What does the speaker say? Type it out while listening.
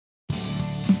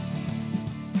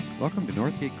Welcome to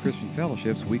Northgate Christian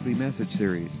Fellowship's weekly message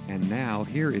series. And now,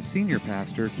 here is Senior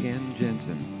Pastor Ken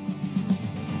Jensen.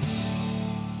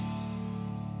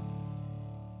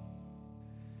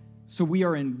 So we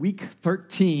are in week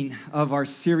 13 of our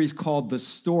series called The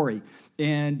Story.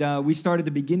 And we started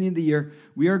the beginning of the year.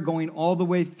 We are going all the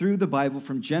way through the Bible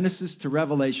from Genesis to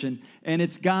Revelation. And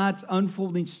it's God's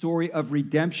unfolding story of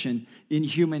redemption in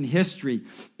human history.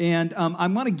 And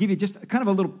I'm going to give you just kind of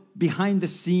a little behind the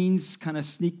scenes kind of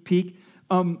sneak peek.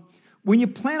 When you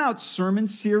plan out sermon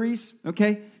series,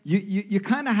 okay, you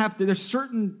kind of have to, there's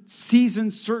certain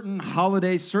seasons, certain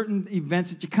holidays, certain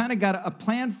events that you kind of got a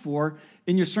plan for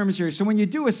in your sermon series. So when you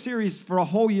do a series for a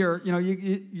whole year, you know,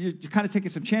 you're kind of taking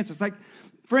some chances. Like,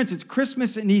 for instance,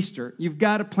 Christmas and Easter, you've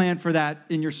got to plan for that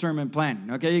in your sermon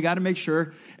planning, okay? You got to make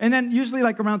sure. And then usually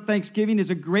like around Thanksgiving is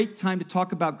a great time to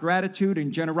talk about gratitude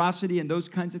and generosity and those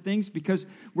kinds of things because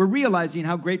we're realizing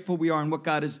how grateful we are and what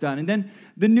God has done. And then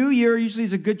the new year usually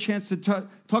is a good chance to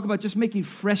talk about just making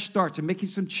fresh starts and making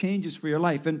some changes for your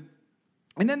life. And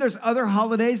then there's other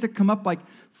holidays that come up like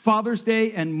Father's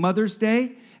Day and Mother's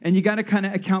Day, and you got to kind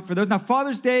of account for those. Now,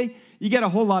 Father's Day, you get a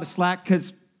whole lot of slack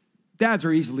because dads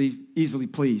are easily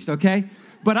pleased, okay?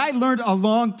 But I learned a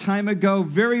long time ago,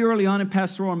 very early on in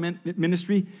pastoral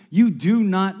ministry, you do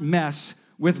not mess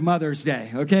with Mother's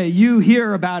Day, okay? You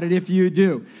hear about it if you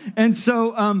do. And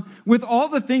so with all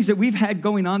the things that we've had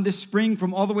going on this spring,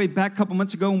 from all the way back a couple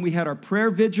months ago when we had our prayer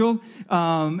vigil,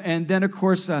 and then, of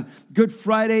course, Good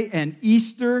Friday and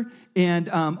Easter, and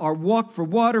our walk for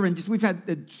water, and just we've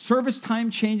had service time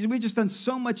changes. We've just done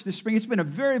so much this spring. It's been a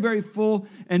very, very full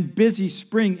and busy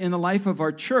spring in the life of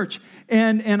our church.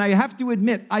 And I have to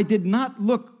admit, I did not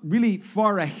look really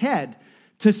far ahead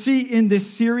to see in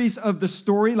this series of The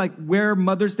Story, like where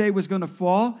Mother's Day was going to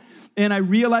fall. And I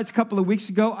realized a couple of weeks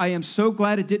ago, I am so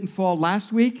glad it didn't fall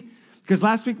last week, because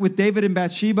last week with David and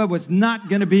Bathsheba was not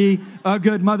going to be a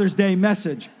good Mother's Day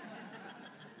message.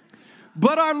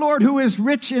 But our Lord, who is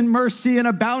rich in mercy and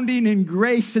abounding in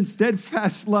grace and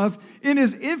steadfast love, in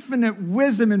his infinite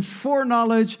wisdom and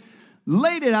foreknowledge,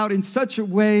 laid it out in such a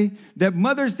way that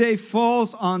Mother's Day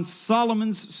falls on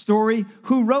Solomon's story,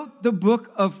 who wrote the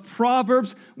book of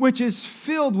Proverbs, which is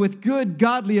filled with good,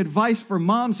 godly advice for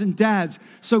moms and dads.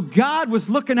 So God was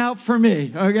looking out for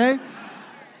me, okay?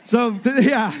 So,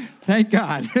 yeah, thank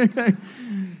God.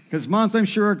 Because moms, I'm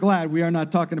sure, are glad we are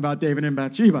not talking about David and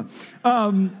Bathsheba.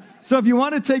 So if you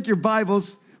want to take your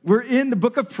Bibles, we're in the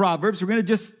book of Proverbs. We're going to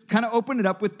just kind of open it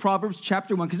up with Proverbs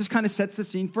chapter 1, because this kind of sets the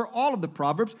scene for all of the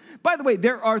Proverbs. By the way,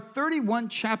 there are 31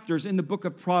 chapters in the book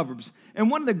of Proverbs.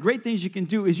 And one of the great things you can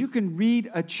do is you can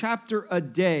read a chapter a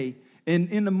day. And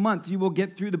in a month, you will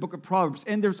get through the book of Proverbs.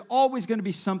 And there's always going to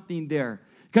be something there.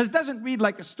 Because it doesn't read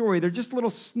like a story. They're just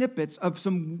little snippets of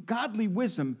some godly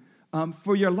wisdom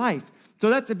for your life. So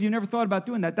that's, if you never thought about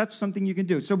doing that, that's something you can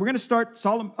do. So we're going to start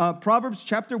Proverbs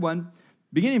chapter 1,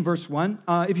 beginning in verse 1.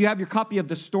 If you have your copy of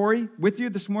The Story with you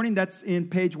this morning, that's in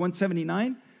page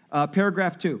 179,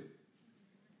 paragraph 2.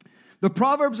 The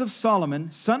Proverbs of Solomon,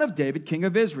 son of David, king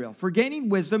of Israel, for gaining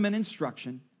wisdom and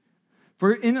instruction,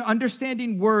 for in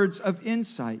understanding words of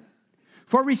insight,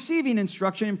 for receiving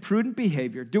instruction in prudent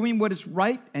behavior, doing what is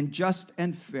right and just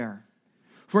and fair,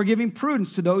 for giving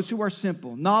prudence to those who are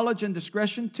simple, knowledge and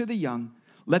discretion to the young.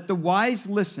 Let the wise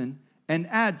listen and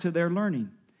add to their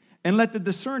learning, and let the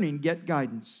discerning get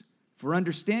guidance. For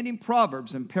understanding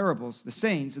proverbs and parables, the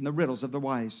sayings and the riddles of the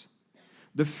wise.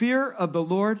 The fear of the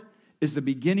Lord is the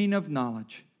beginning of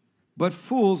knowledge, but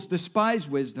fools despise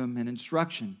wisdom and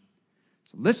instruction.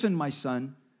 So listen, my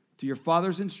son, to your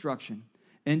father's instruction,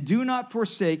 and do not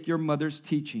forsake your mother's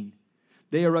teaching.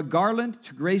 They are a garland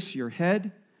to grace your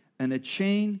head, and a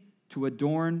chain to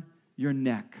adorn your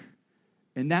neck.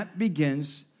 And that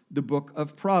begins the book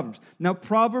of Proverbs. Now,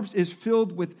 Proverbs is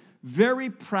filled with very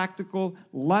practical,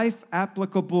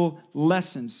 life-applicable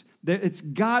lessons. It's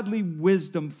godly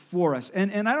wisdom for us.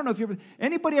 And I don't know if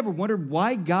anybody ever wondered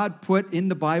why God put in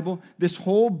the Bible this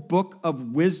whole book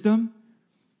of wisdom?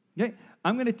 Okay,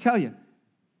 I'm going to tell you,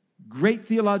 great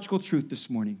theological truth this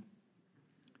morning.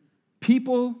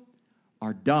 People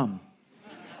are dumb.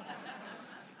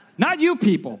 Not you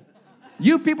people.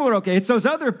 You people are okay. It's those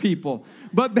other people.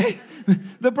 But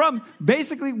the problem,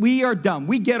 basically, we are dumb.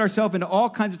 We get ourselves into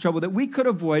all kinds of trouble that we could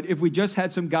avoid if we just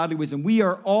had some godly wisdom. We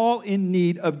are all in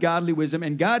need of godly wisdom,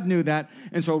 and God knew that.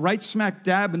 And so right smack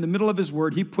dab in the middle of his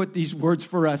word, he put these words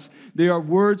for us. They are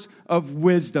words of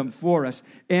wisdom for us.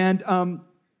 And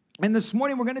this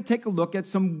morning, we're going to take a look at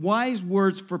some wise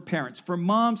words for parents, for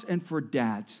moms and for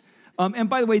dads. And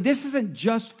by the way, this isn't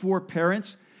just for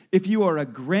parents. if you are a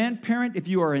grandparent, if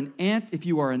you are an aunt, if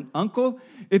you are an uncle,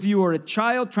 if you are a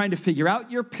child trying to figure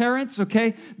out your parents,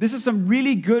 okay? This is some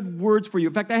really good words for you.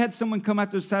 In fact, I had someone come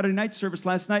after the Saturday night service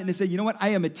last night and they said, you know what? I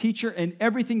am a teacher and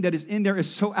everything that is in there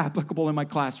is so applicable in my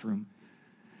classroom.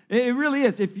 It really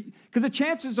is. Because the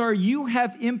chances are you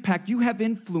have impact, you have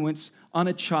influence on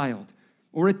a child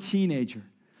or a teenager.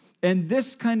 And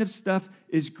this kind of stuff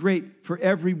is great for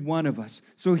every one of us.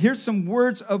 So here's some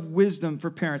words of wisdom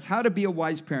for parents, how to be a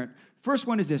wise parent. First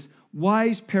one is this: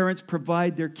 wise parents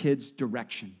provide their kids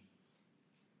direction.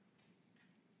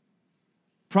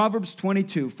 Proverbs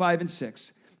 22, 5 and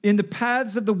 6. In the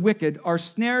paths of the wicked are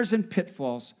snares and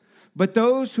pitfalls, but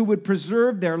those who would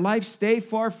preserve their life stay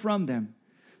far from them.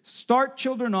 Start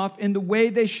children off in the way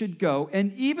they should go,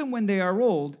 and even when they are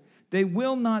old, they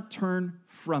will not turn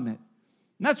from it.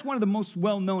 And that's one of the most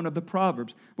well-known of the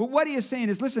Proverbs. But what he is saying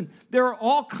is, listen, there are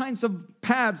all kinds of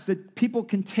paths that people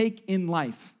can take in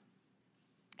life.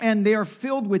 And they are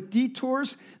filled with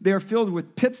detours, they are filled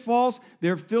with pitfalls, they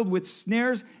are filled with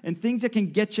snares and things that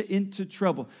can get you into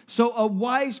trouble. So a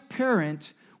wise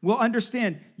parent will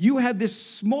understand you have this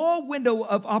small window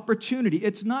of opportunity.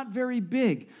 It's not very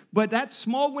big, but that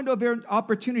small window of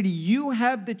opportunity, you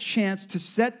have the chance to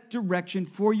set direction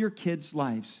for your kids'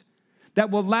 lives that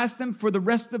will last them for the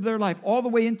rest of their life, all the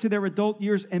way into their adult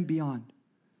years and beyond.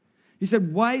 He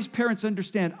said, wise parents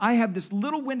understand, I have this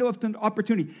little window of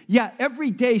opportunity. Yeah,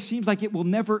 every day seems like it will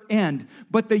never end,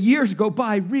 but the years go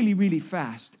by really, really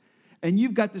fast. And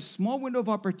you've got this small window of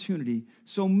opportunity,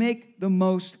 so make the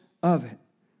most of it.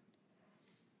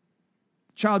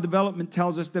 Child development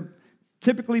tells us that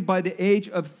typically by the age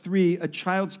of 3, a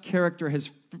child's character has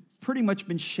pretty much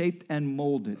been shaped and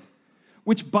molded.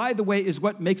 Which, by the way, is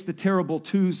what makes the terrible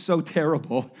twos so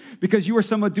terrible, because you are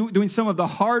doing some of the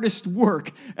hardest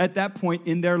work at that point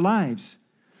in their lives.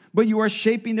 But you are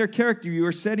shaping their character. You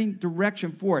are setting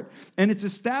direction for it. And it's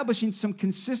establishing some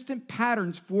consistent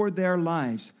patterns for their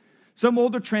lives. Some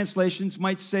older translations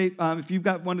might say, if you've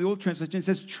got one of the old translations, it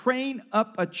says, train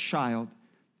up a child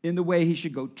in the way he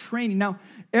should go. Training. Now,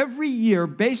 every year,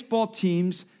 baseball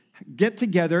teams get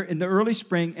together in the early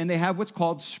spring, and they have what's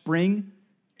called spring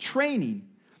training.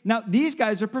 Now, these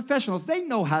guys are professionals. They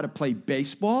know how to play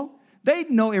baseball. They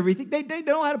know everything. They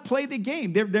know how to play the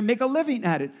game. They make a living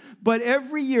at it. But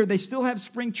every year, they still have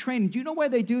spring training. Do you know why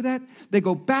they do that? They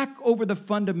go back over the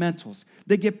fundamentals.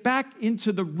 They get back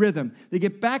into the rhythm. They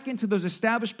get back into those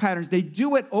established patterns. They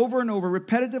do it over and over,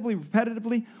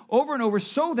 repetitively, over and over,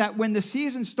 so that when the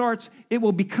season starts, it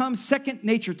will become second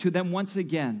nature to them once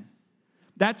again.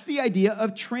 That's the idea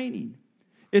of training.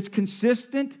 It's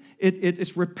consistent,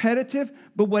 it's repetitive,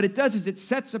 but what it does is it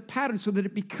sets a pattern so that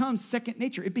it becomes second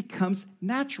nature. It becomes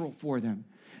natural for them.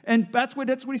 And that's what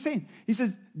he's saying. He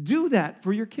says, do that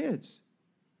for your kids.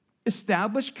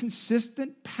 Establish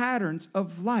consistent patterns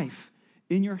of life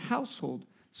in your household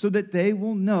so that they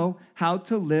will know how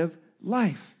to live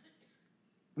life.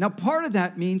 Now, part of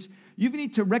that means you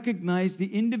need to recognize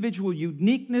the individual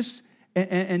uniqueness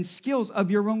and skills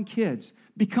of your own kids.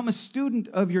 Become a student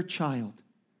of your child.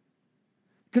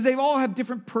 Because they all have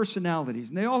different personalities,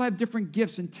 and they all have different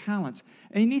gifts and talents.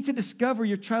 And you need to discover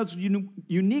your child's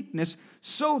uniqueness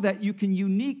so that you can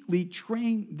uniquely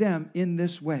train them in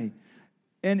this way.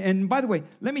 And by the way,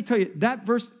 let me tell you, that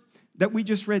verse that we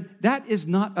just read, that is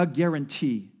not a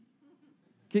guarantee.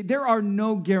 Okay, there are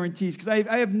no guarantees, because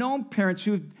I have known parents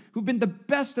who've been the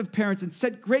best of parents and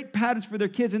set great patterns for their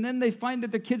kids, and then they find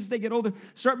that their kids, as they get older,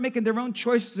 start making their own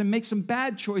choices and make some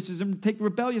bad choices and take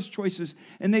rebellious choices,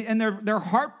 and they're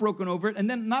heartbroken over it. And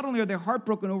then not only are they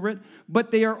heartbroken over it,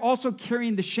 but they are also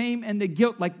carrying the shame and the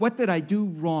guilt, like, what did I do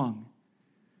wrong?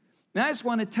 And I just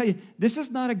want to tell you, this is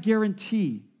not a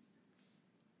guarantee.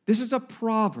 This is a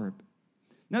proverb.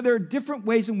 Now, there are different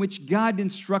ways in which God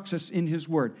instructs us in His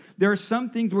Word. There are some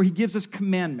things where He gives us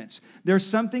commandments. There are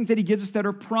some things that He gives us that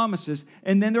are promises.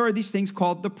 And then there are these things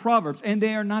called the Proverbs, and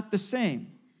they are not the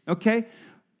same, okay?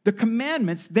 The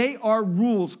commandments, they are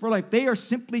rules for life. They are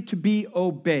simply to be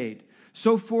obeyed.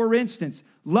 So, for instance,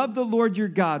 love the Lord your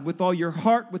God with all your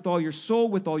heart, with all your soul,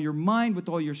 with all your mind, with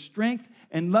all your strength,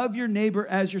 and love your neighbor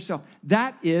as yourself.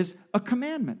 That is a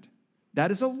commandment. That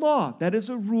is a law. That is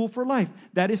a rule for life.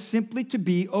 That is simply to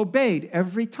be obeyed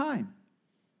every time.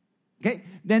 Okay?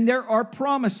 Then there are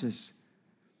promises.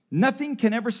 Nothing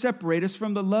can ever separate us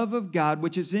from the love of God,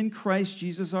 which is in Christ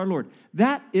Jesus our Lord.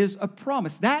 That is a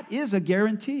promise. That is a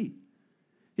guarantee.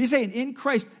 He's saying in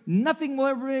Christ, nothing will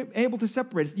ever be able to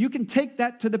separate us. You can take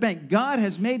that to the bank. God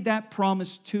has made that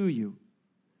promise to you.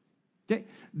 Okay?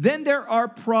 Then there are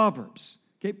proverbs.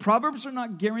 Okay, Proverbs are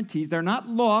not guarantees. They're not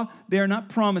law. They are not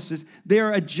promises. They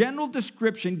are a general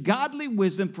description, godly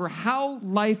wisdom for how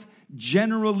life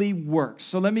generally works.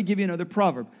 So let me give you another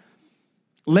proverb.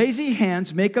 Lazy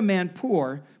hands make a man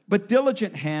poor, but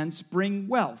diligent hands bring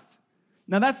wealth.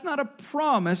 Now, that's not a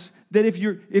promise that if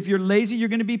you're lazy, you're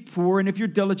going to be poor, and if you're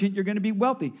diligent, you're going to be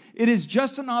wealthy. It is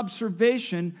just an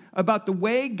observation about the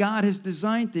way God has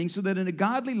designed things so that in a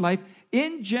godly life,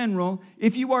 in general,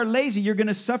 if you are lazy, you're going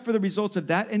to suffer the results of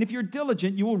that, and if you're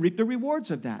diligent, you will reap the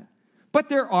rewards of that. But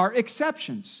there are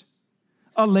exceptions.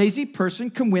 A lazy person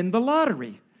can win the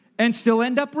lottery and still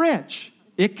end up rich.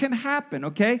 It can happen,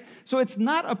 okay? So it's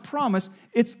not a promise,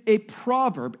 it's a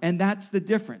proverb, and that's the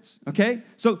difference, okay?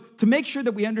 So to make sure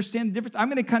that we understand the difference, I'm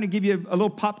going to kind of give you a little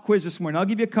pop quiz this morning. I'll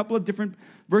give you a couple of different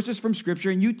verses from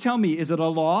Scripture, and you tell me, is it a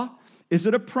law, is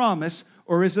it a promise,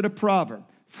 or is it a proverb?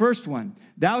 First one,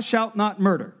 thou shalt not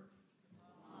murder.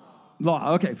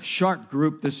 Law, okay, sharp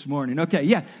group this morning. Okay,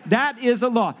 yeah, that is a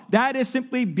law. That is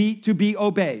simply to be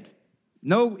obeyed.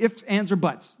 No ifs, ands, or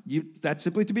buts. That's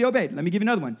simply to be obeyed. Let me give you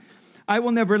another one. I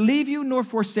will never leave you nor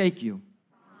forsake you.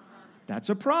 That's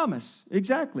a promise.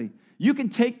 Exactly. You can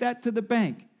take that to the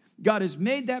bank. God has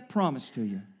made that promise to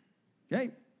you. Okay?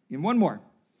 And one more.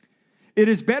 It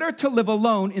is better to live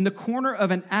alone in the corner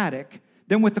of an attic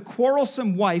than with a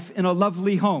quarrelsome wife in a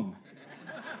lovely home.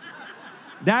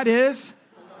 That is,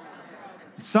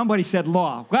 somebody said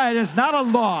law. Well, it is not a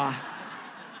law.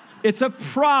 It's a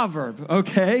proverb,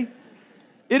 okay?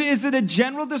 It is a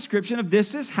general description of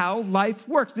this is how life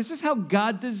works. This is how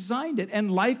God designed it.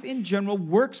 And life in general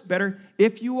works better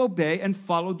if you obey and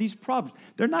follow these proverbs.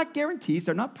 They're not guarantees,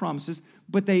 they're not promises,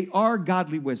 but they are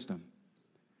godly wisdom.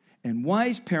 And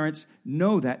wise parents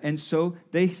know that, and so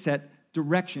they set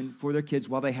direction for their kids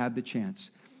while they have the chance.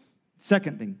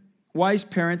 Second thing, wise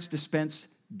parents dispense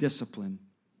discipline.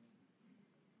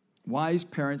 Wise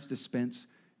parents dispense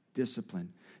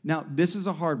discipline. Now, this is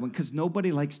a hard one because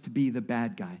nobody likes to be the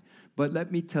bad guy. But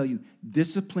let me tell you,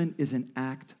 discipline is an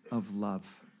act of love.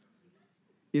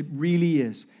 It really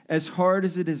is, as hard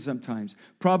as it is sometimes.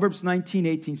 Proverbs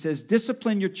 19:18 says,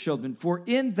 discipline your children, for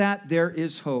in that there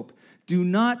is hope. Do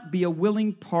not be a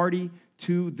willing party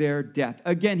to their death.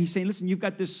 Again, he's saying, listen, you've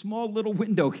got this small little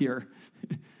window here.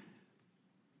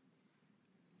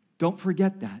 Don't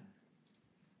forget that.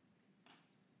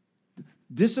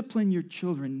 Discipline your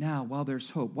children now while there's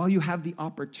hope, while you have the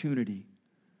opportunity.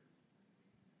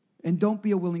 And don't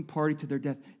be a willing party to their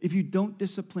death. If you don't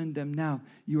discipline them now,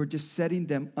 you are just setting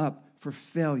them up for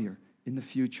failure in the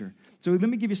future. So let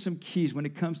me give you some keys when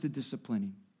it comes to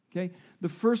disciplining. Okay? The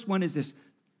first one is this.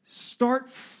 Start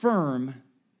firm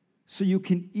so you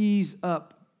can ease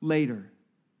up later.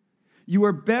 You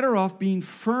are better off being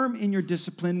firm in your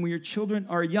discipline when your children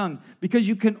are young because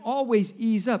you can always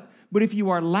ease up. But if you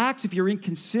are lax, if you're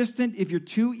inconsistent, if you're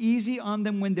too easy on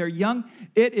them when they're young,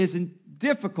 it is a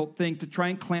difficult thing to try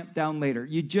and clamp down later.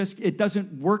 It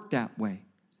doesn't work that way.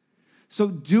 So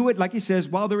do it, like he says,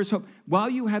 while there is hope. While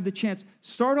you have the chance,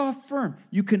 start off firm.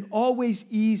 You can always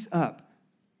ease up.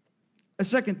 A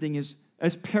second thing is,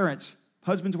 as parents,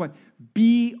 husbands and wives,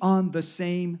 be on the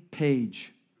same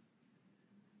page.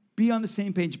 Be on the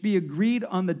same page. Be agreed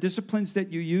on the disciplines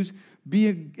that you use. Be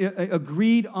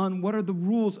agreed on what are the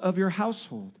rules of your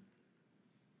household.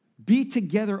 Be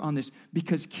together on this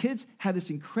because kids have this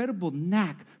incredible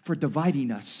knack for dividing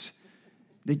us.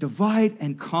 They divide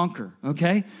and conquer,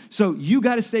 okay? So you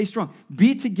got to stay strong.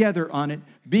 Be together on it.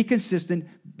 Be consistent.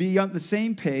 Be on the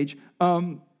same page.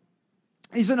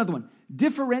 Here's another one.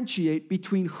 Differentiate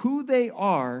between who they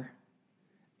are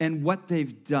and what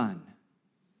they've done.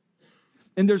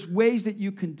 And there's ways that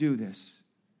you can do this.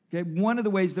 Okay, one of the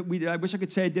ways that we did, I wish I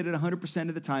could say I did it 100%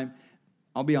 of the time.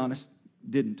 I'll be honest,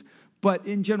 didn't. But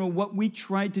in general, what we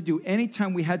tried to do,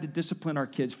 anytime we had to discipline our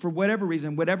kids, for whatever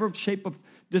reason, whatever shape of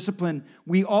discipline,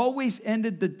 we always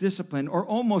ended the discipline, or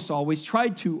almost always,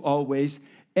 tried to always,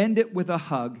 end it with a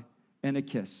hug and a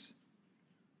kiss.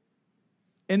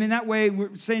 And in that way,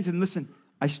 we're saying to them, listen,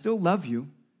 I still love you.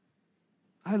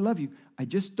 I love you. I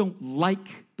just don't like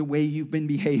the way you've been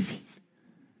behaving.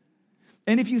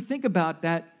 And if you think about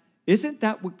that, isn't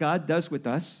that what God does with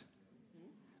us?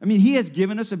 I mean, he has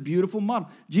given us a beautiful model.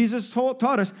 Jesus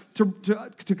taught us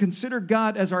to consider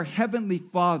God as our heavenly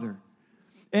Father.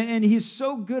 And he's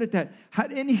so good at that.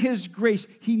 In his grace,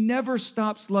 he never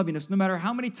stops loving us. No matter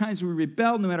how many times we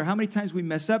rebel, no matter how many times we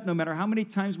mess up, no matter how many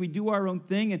times we do our own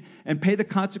thing and pay the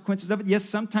consequences of it. Yes,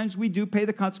 sometimes we do pay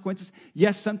the consequences.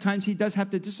 Yes, sometimes he does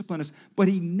have to discipline us. But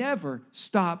he never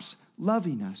stops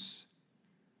loving us.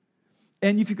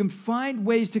 And if you can find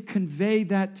ways to convey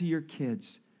that to your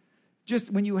kids, just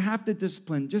when you have to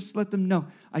discipline, just let them know,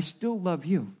 I still love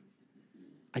you.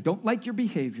 I don't like your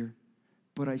behavior,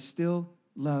 but I still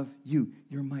love you.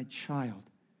 You're my child.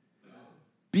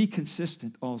 Be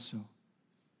consistent also.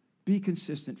 Be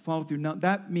consistent. Follow through. Now,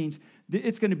 that means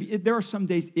it's going to be, there are some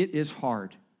days it is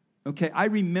hard. Okay, I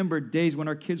remember days when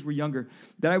our kids were younger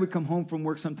that I would come home from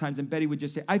work sometimes and Betty would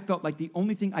just say, I felt like the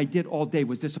only thing I did all day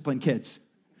was discipline kids.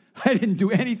 I didn't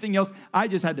do anything else. I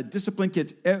just had to discipline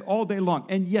kids all day long.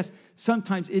 And yes,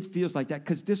 sometimes it feels like that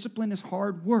because discipline is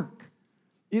hard work.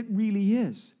 It really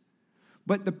is.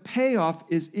 But the payoff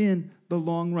is in the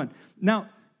long run. Now,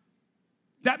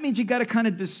 that means you got to kind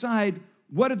of decide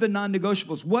what are the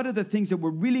non-negotiables? What are the things that we're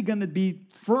really going to be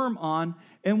firm on?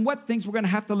 And what things we're going to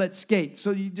have to let skate?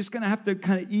 So you're just going to have to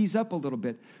kind of ease up a little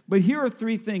bit. But here are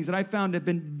 3 things that I found have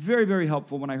been very, very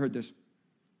helpful when I heard this.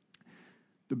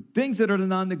 The things that are the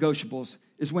non-negotiables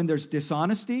is when there's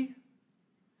dishonesty,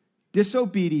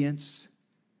 disobedience,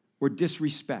 or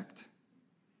disrespect.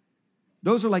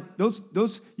 Those are like,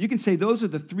 those you can say those are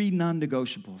the 3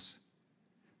 non-negotiables.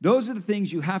 Those are the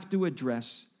things you have to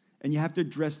address, and you have to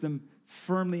address them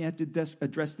firmly and to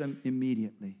address them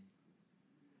immediately.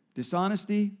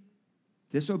 Dishonesty,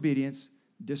 disobedience,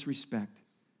 disrespect.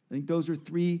 I think those are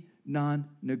 3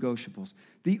 non-negotiables.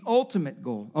 The ultimate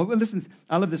goal. Oh, listen,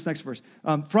 I love this next verse.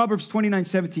 Proverbs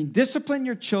 29:17. Discipline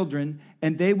your children,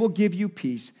 and they will give you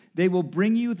peace. They will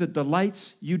bring you the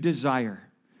delights you desire.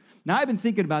 Now, I've been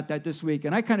thinking about that this week,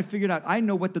 and I kind of figured out I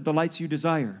know what the delights you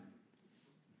desire.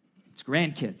 It's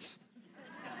grandkids.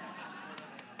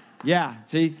 Yeah,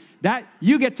 see, that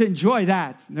you get to enjoy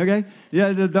that, okay?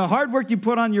 Yeah, the hard work you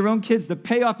put on your own kids, the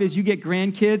payoff is you get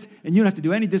grandkids, and you don't have to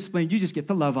do any discipline. You just get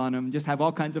to love on them and just have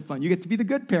all kinds of fun. You get to be the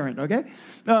good parent, okay?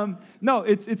 No,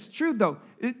 it's true, though.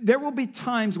 There will be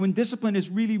times when discipline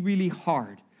is really, really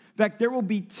hard. In fact, there will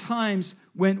be times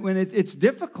when it's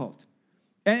difficult.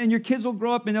 And your kids will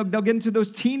grow up and they'll get into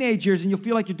those teenage years, and you'll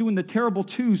feel like you're doing the terrible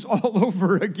twos all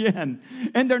over again.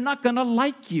 And they're not going to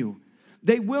like you.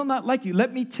 They will not like you.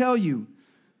 Let me tell you,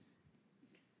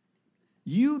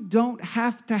 you don't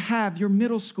have to have your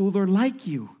middle schooler like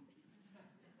you.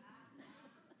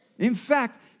 In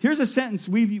fact, here's a sentence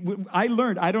I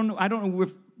learned. I don't know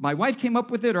if my wife came up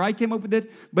with it or I came up with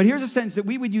it, but here's a sentence that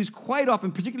we would use quite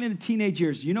often, particularly in the teenage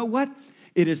years. You know what?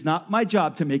 It is not my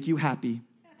job to make you happy.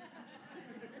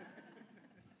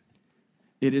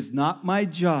 It is not my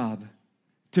job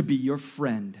to be your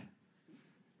friend.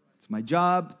 It's my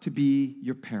job to be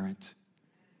your parent.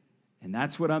 And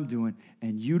that's what I'm doing.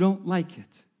 And you don't like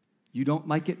it. You don't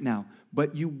like it now.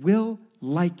 But you will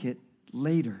like it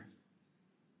later.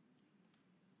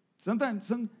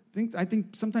 I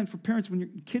think sometimes for parents, when your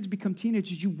kids become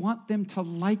teenagers, you want them to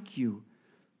like you.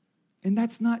 And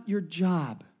that's not your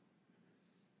job.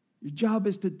 Your job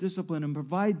is to discipline and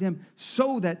provide them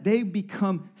so that they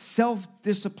become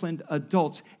self-disciplined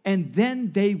adults, and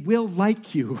then they will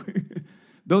like you.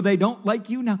 Though they don't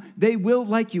like you now, they will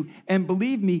like you. And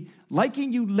believe me,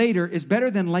 liking you later is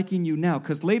better than liking you now,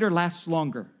 because later lasts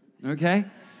longer, okay?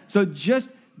 So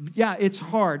it's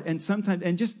hard, and sometimes,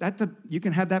 you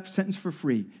can have that sentence for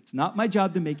free. It's not my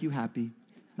job to make you happy.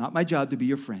 It's not my job to be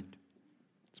your friend.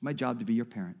 It's my job to be your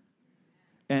parent.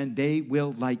 And they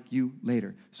will like you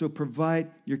later. So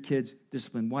provide your kids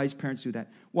discipline. Wise parents do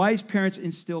that. Wise parents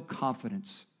instill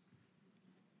confidence.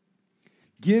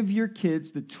 Give your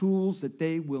kids the tools that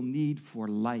they will need for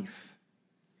life.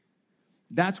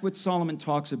 That's what Solomon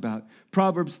talks about.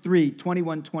 Proverbs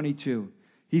 3:21-22.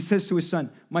 He says to his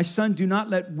son, "My son, do not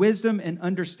let wisdom and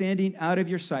understanding out of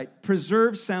your sight.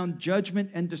 Preserve sound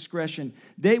judgment and discretion.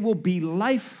 They will be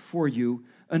life for you,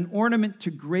 an ornament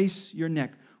to grace your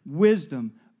neck."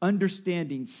 Wisdom,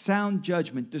 understanding, sound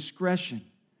judgment, discretion.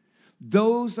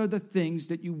 Those are the things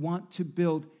that you want to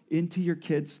build into your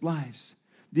kids' lives.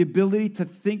 The ability to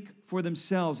think for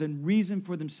themselves and reason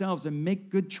for themselves and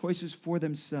make good choices for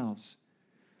themselves.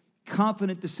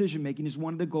 Confident decision-making is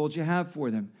one of the goals you have for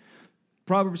them.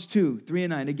 Proverbs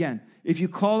 2:3-9. Again, if you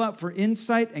call out for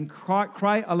insight and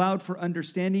cry aloud for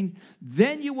understanding,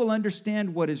 then you will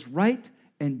understand what is right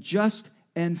and just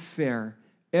and fair.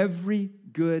 Every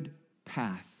good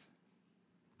path.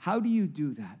 How do you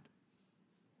do that?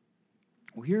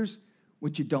 Well, here's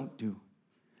what you don't do.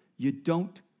 You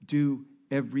don't do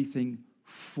everything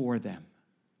for them.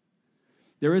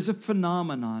 There is a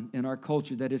phenomenon in our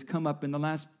culture that has come up in the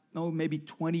last, maybe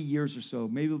 20 years or so,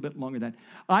 maybe a little bit longer than that.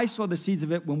 I saw the seeds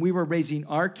of it when we were raising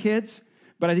our kids,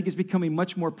 but I think it's becoming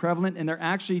much more prevalent, and they're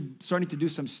actually starting to do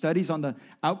some studies on the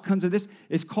outcomes of this.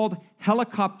 It's called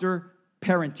helicopter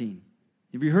parenting.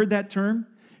 Have you heard that term?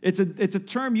 It's a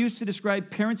term used to describe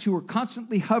parents who are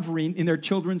constantly hovering in their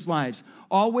children's lives.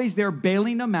 Always there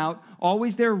bailing them out,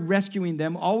 always there rescuing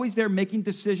them, always there making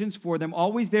decisions for them,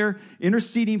 always there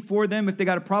interceding for them. If they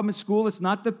got a problem at school, it's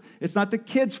not the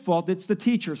kid's fault, it's the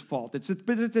teacher's fault. It's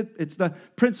the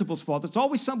principal's fault. It's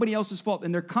always somebody else's fault.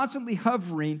 And they're constantly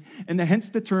hovering, and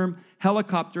hence the term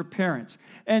helicopter parents.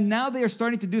 And now they are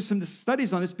starting to do some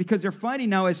studies on this because they're finding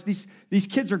now as these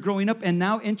kids are growing up and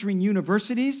now entering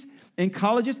universities and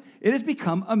colleges, it has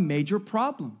become a major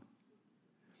problem.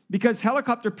 Because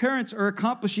helicopter parents are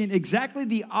accomplishing exactly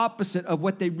the opposite of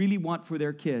what they really want for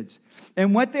their kids.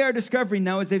 And what they are discovering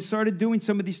now as they've started doing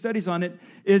some of these studies on it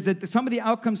is that some of the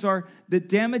outcomes are that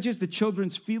damages the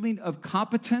children's feeling of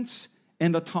competence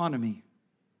and autonomy.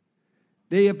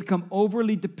 They have become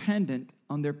overly dependent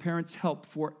on their parents' help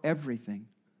for everything.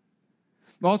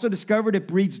 We've also discovered it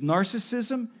breeds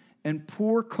narcissism and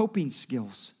poor coping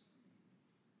skills.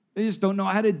 They just don't know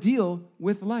how to deal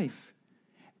with life.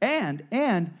 And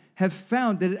have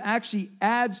found that it actually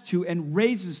adds to and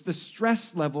raises the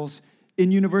stress levels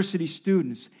in university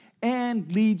students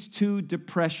and leads to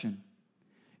depression.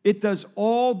 It does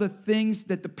all the things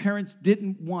that the parents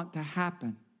didn't want to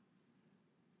happen.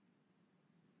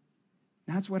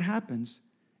 That's what happens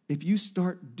if you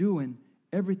start doing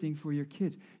everything for your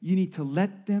kids. You need to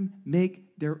let them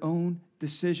make their own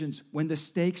decisions when the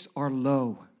stakes are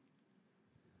low.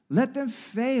 Let them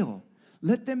fail.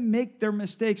 Let them make their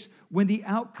mistakes when the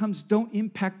outcomes don't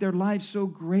impact their lives so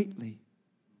greatly.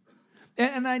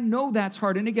 And I know that's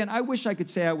hard. And again, I wish I could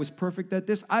say I was perfect at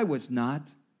this. I was not.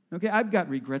 Okay, I've got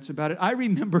regrets about it. I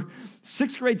remember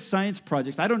 6th grade science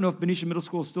projects. I don't know if Benicia Middle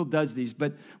School still does these,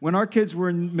 but when our kids were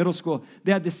in middle school,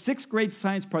 they had the 6th grade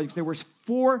science projects. There were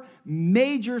 4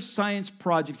 major science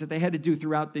projects that they had to do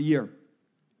throughout the year.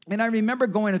 And I remember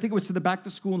going, I think it was to the back to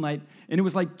school night, and it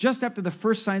was like just after the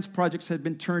first science projects had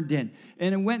been turned in.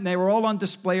 And it went, and they were all on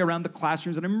display around the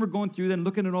classrooms. And I remember going through them,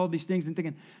 looking at all these things and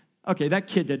thinking, okay, that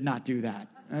kid did not do that.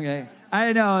 Okay,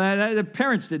 I know, the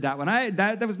parents did that one.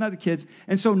 That was not the kids.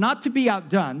 And so not to be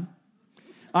outdone,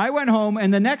 I went home,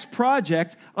 and the next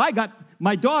project,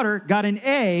 my daughter got an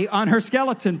A on her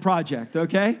skeleton project,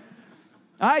 okay?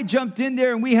 I jumped in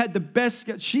there, and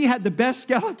she had the best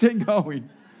skeleton going.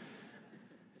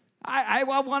 I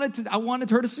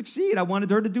wanted her to succeed. I wanted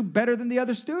her to do better than the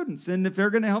other students. And if they're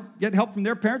going to get help from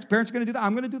their parents are going to do that,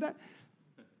 I'm going to do that.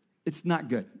 It's not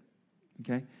good,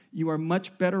 okay? You are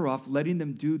much better off letting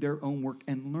them do their own work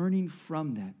and learning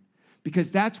from that, because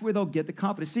that's where they'll get the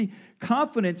confidence. See,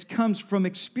 confidence comes from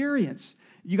experience.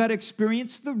 You got to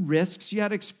experience the risks. You got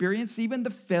to experience even the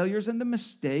failures and the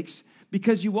mistakes,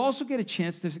 because you also get a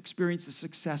chance to experience the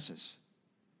successes.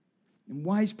 And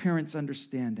wise parents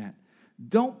understand that.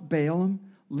 Don't bail them.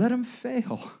 Let them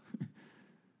fail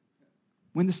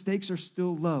when the stakes are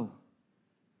still low,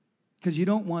 because you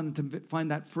don't want them to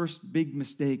find that first big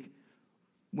mistake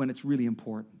when it's really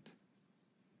important.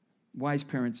 Wise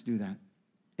parents do that.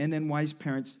 And then wise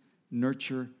parents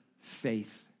nurture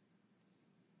faith.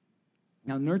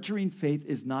 Now, nurturing faith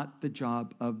is not the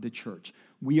job of the church.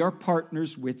 We are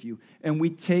partners with you, and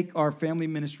we take our family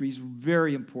ministries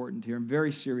very important here and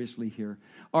very seriously here.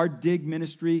 Our DIG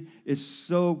ministry is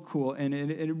so cool, and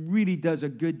it really does a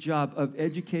good job of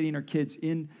educating our kids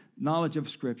in knowledge of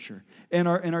Scripture. And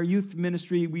our youth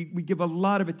ministry, we give a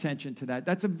lot of attention to that.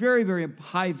 That's a very, very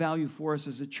high value for us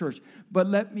as a church. But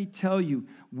let me tell you,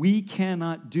 we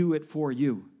cannot do it for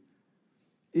you.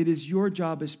 It is your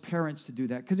job as parents to do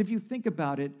that. Because if you think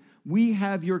about it, we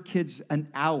have your kids an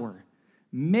hour,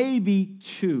 maybe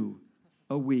 2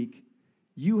 a week.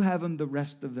 You have them the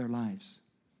rest of their lives,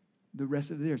 the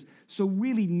rest of theirs. So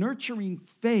really, nurturing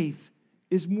faith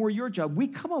is more your job. We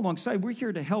come alongside. We're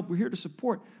here to help. We're here to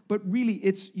support. But really,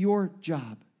 it's your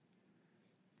job.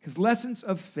 Because lessons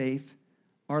of faith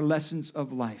are lessons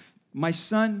of life. My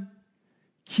son,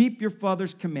 keep your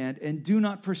father's command and do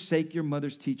not forsake your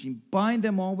mother's teaching. Bind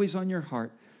them always on your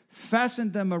heart.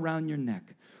 Fasten them around your neck.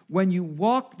 When you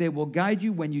walk, they will guide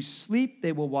you. When you sleep,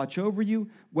 they will watch over you.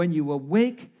 When you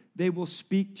awake, they will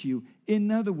speak to you. In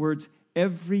other words,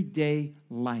 everyday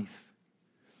life.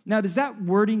 Now, does that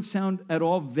wording sound at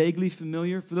all vaguely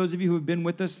familiar? For those of you who have been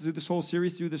with us through this whole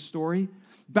series, through the story,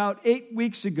 about 8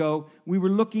 weeks ago, we were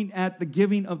looking at the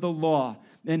giving of the law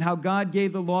and how God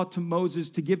gave the law to Moses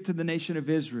to give to the nation of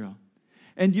Israel.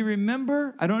 And do you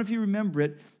remember? I don't know if you remember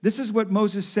it. This is what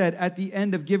Moses said at the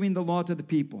end of giving the law to the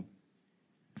people.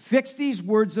 Fix these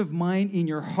words of mine in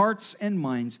your hearts and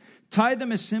minds. Tie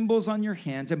them as symbols on your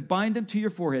hands and bind them to your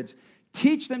foreheads.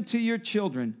 Teach them to your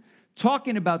children,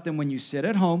 talking about them when you sit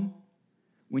at home,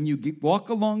 when you walk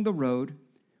along the road,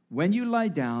 when you lie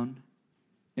down,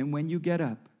 and when you get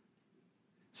up.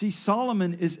 See,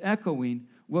 Solomon is echoing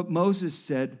what Moses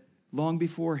said long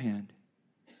beforehand.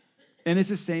 And it's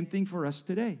the same thing for us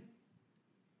today.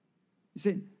 He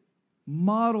said,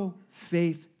 model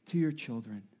faith to your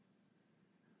children.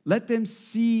 Let them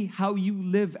see how you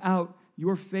live out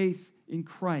your faith in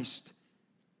Christ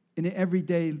in an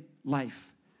everyday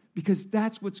life, because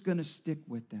that's what's going to stick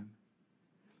with them.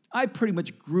 I pretty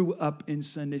much grew up in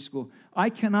Sunday school. I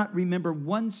cannot remember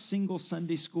one single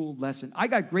Sunday school lesson. I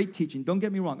got great teaching. Don't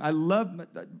get me wrong. I love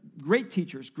great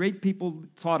teachers. Great people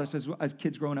taught us as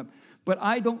kids growing up. But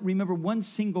I don't remember one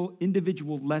single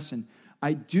individual lesson.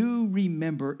 I do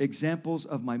remember examples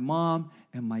of my mom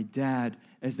and my dad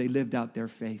as they lived out their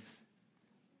faith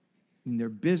in their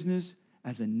business,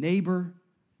 as a neighbor,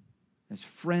 as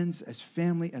friends, as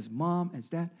family, as mom, as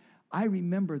dad. I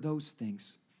remember those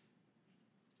things.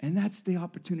 And that's the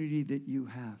opportunity that you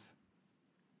have.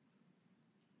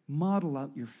 Model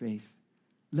out your faith.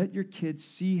 Let your kids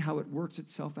see how it works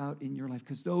itself out in your life,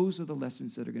 because those are the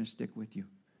lessons that are going to stick with you,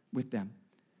 with them.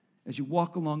 As you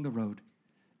walk along the road,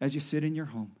 as you sit in your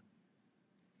home,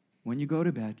 when you go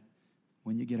to bed,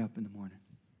 when you get up in the morning.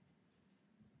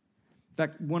 In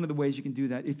fact, one of the ways you can do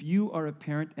that, if you are a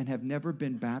parent and have never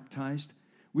been baptized,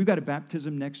 we've got a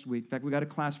baptism next week. In fact, we got a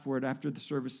class for it after the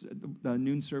service, the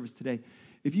noon service today.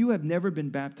 If you have never been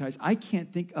baptized, I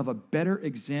can't think of a better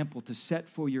example to set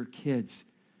for your kids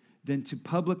than to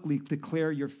publicly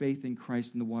declare your faith in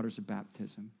Christ in the waters of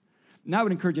baptism. And I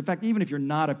would encourage you, in fact, even if you're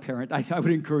not a parent, I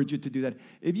would encourage you to do that.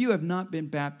 If you have not been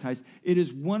baptized, it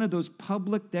is one of those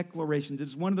public declarations. It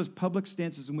is one of those public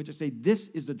stances in which I say, this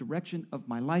is the direction of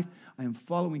my life. I am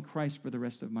following Christ for the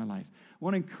rest of my life. I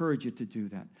want to encourage you to do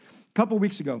that. A couple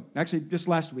weeks ago, actually just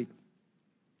last week,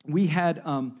 we had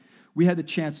the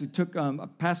chance. We took a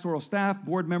pastoral staff,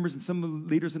 board members, and some of the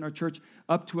leaders in our church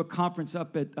up to a conference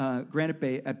up at Granite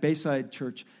Bay at Bayside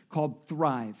Church called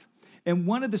Thrive. And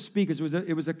one of the speakers,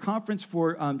 it was a conference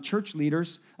for church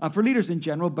leaders, for leaders in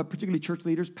general, but particularly church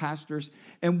leaders, pastors.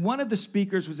 And one of the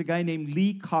speakers was a guy named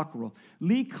Lee Cockerell.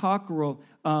 Lee Cockerell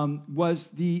was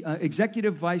the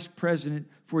executive vice president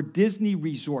for Disney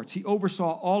Resorts. He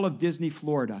oversaw all of Disney,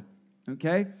 Florida,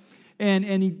 okay?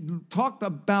 And he talked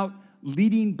about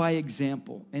leading by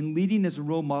example and leading as a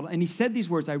role model. And he said these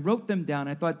words. I wrote them down.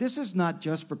 I thought, this is not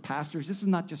just for pastors. This is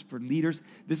not just for leaders.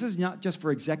 This is not just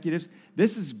for executives.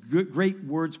 This is great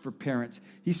words for parents.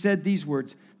 He said these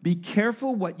words, be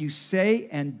careful what you say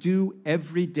and do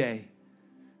every day,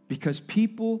 because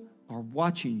people are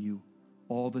watching you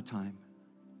all the time.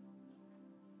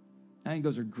 I think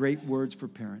those are great words for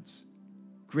parents.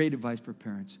 Great advice for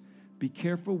parents. Be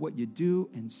careful what you do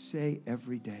and say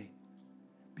every day,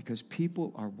 because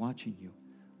people are watching you.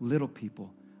 Little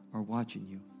people are watching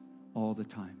you all the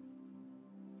time.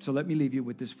 So let me leave you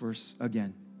with this verse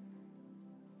again.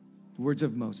 The words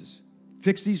of Moses.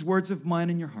 Fix these words of mine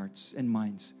in your hearts and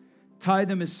minds. Tie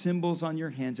them as symbols on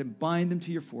your hands and bind them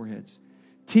to your foreheads.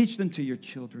 Teach them to your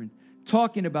children,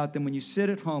 talking about them when you sit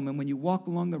at home and when you walk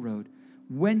along the road,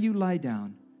 when you lie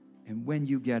down and when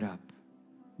you get up.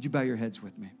 Would you bow your heads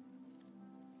with me?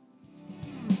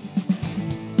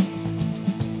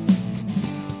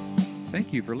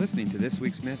 Thank you for listening to this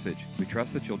week's message. We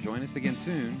trust that you'll join us again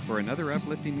soon for another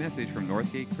uplifting message from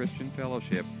Northgate Christian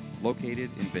Fellowship,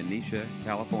 located in Benicia,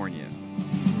 California.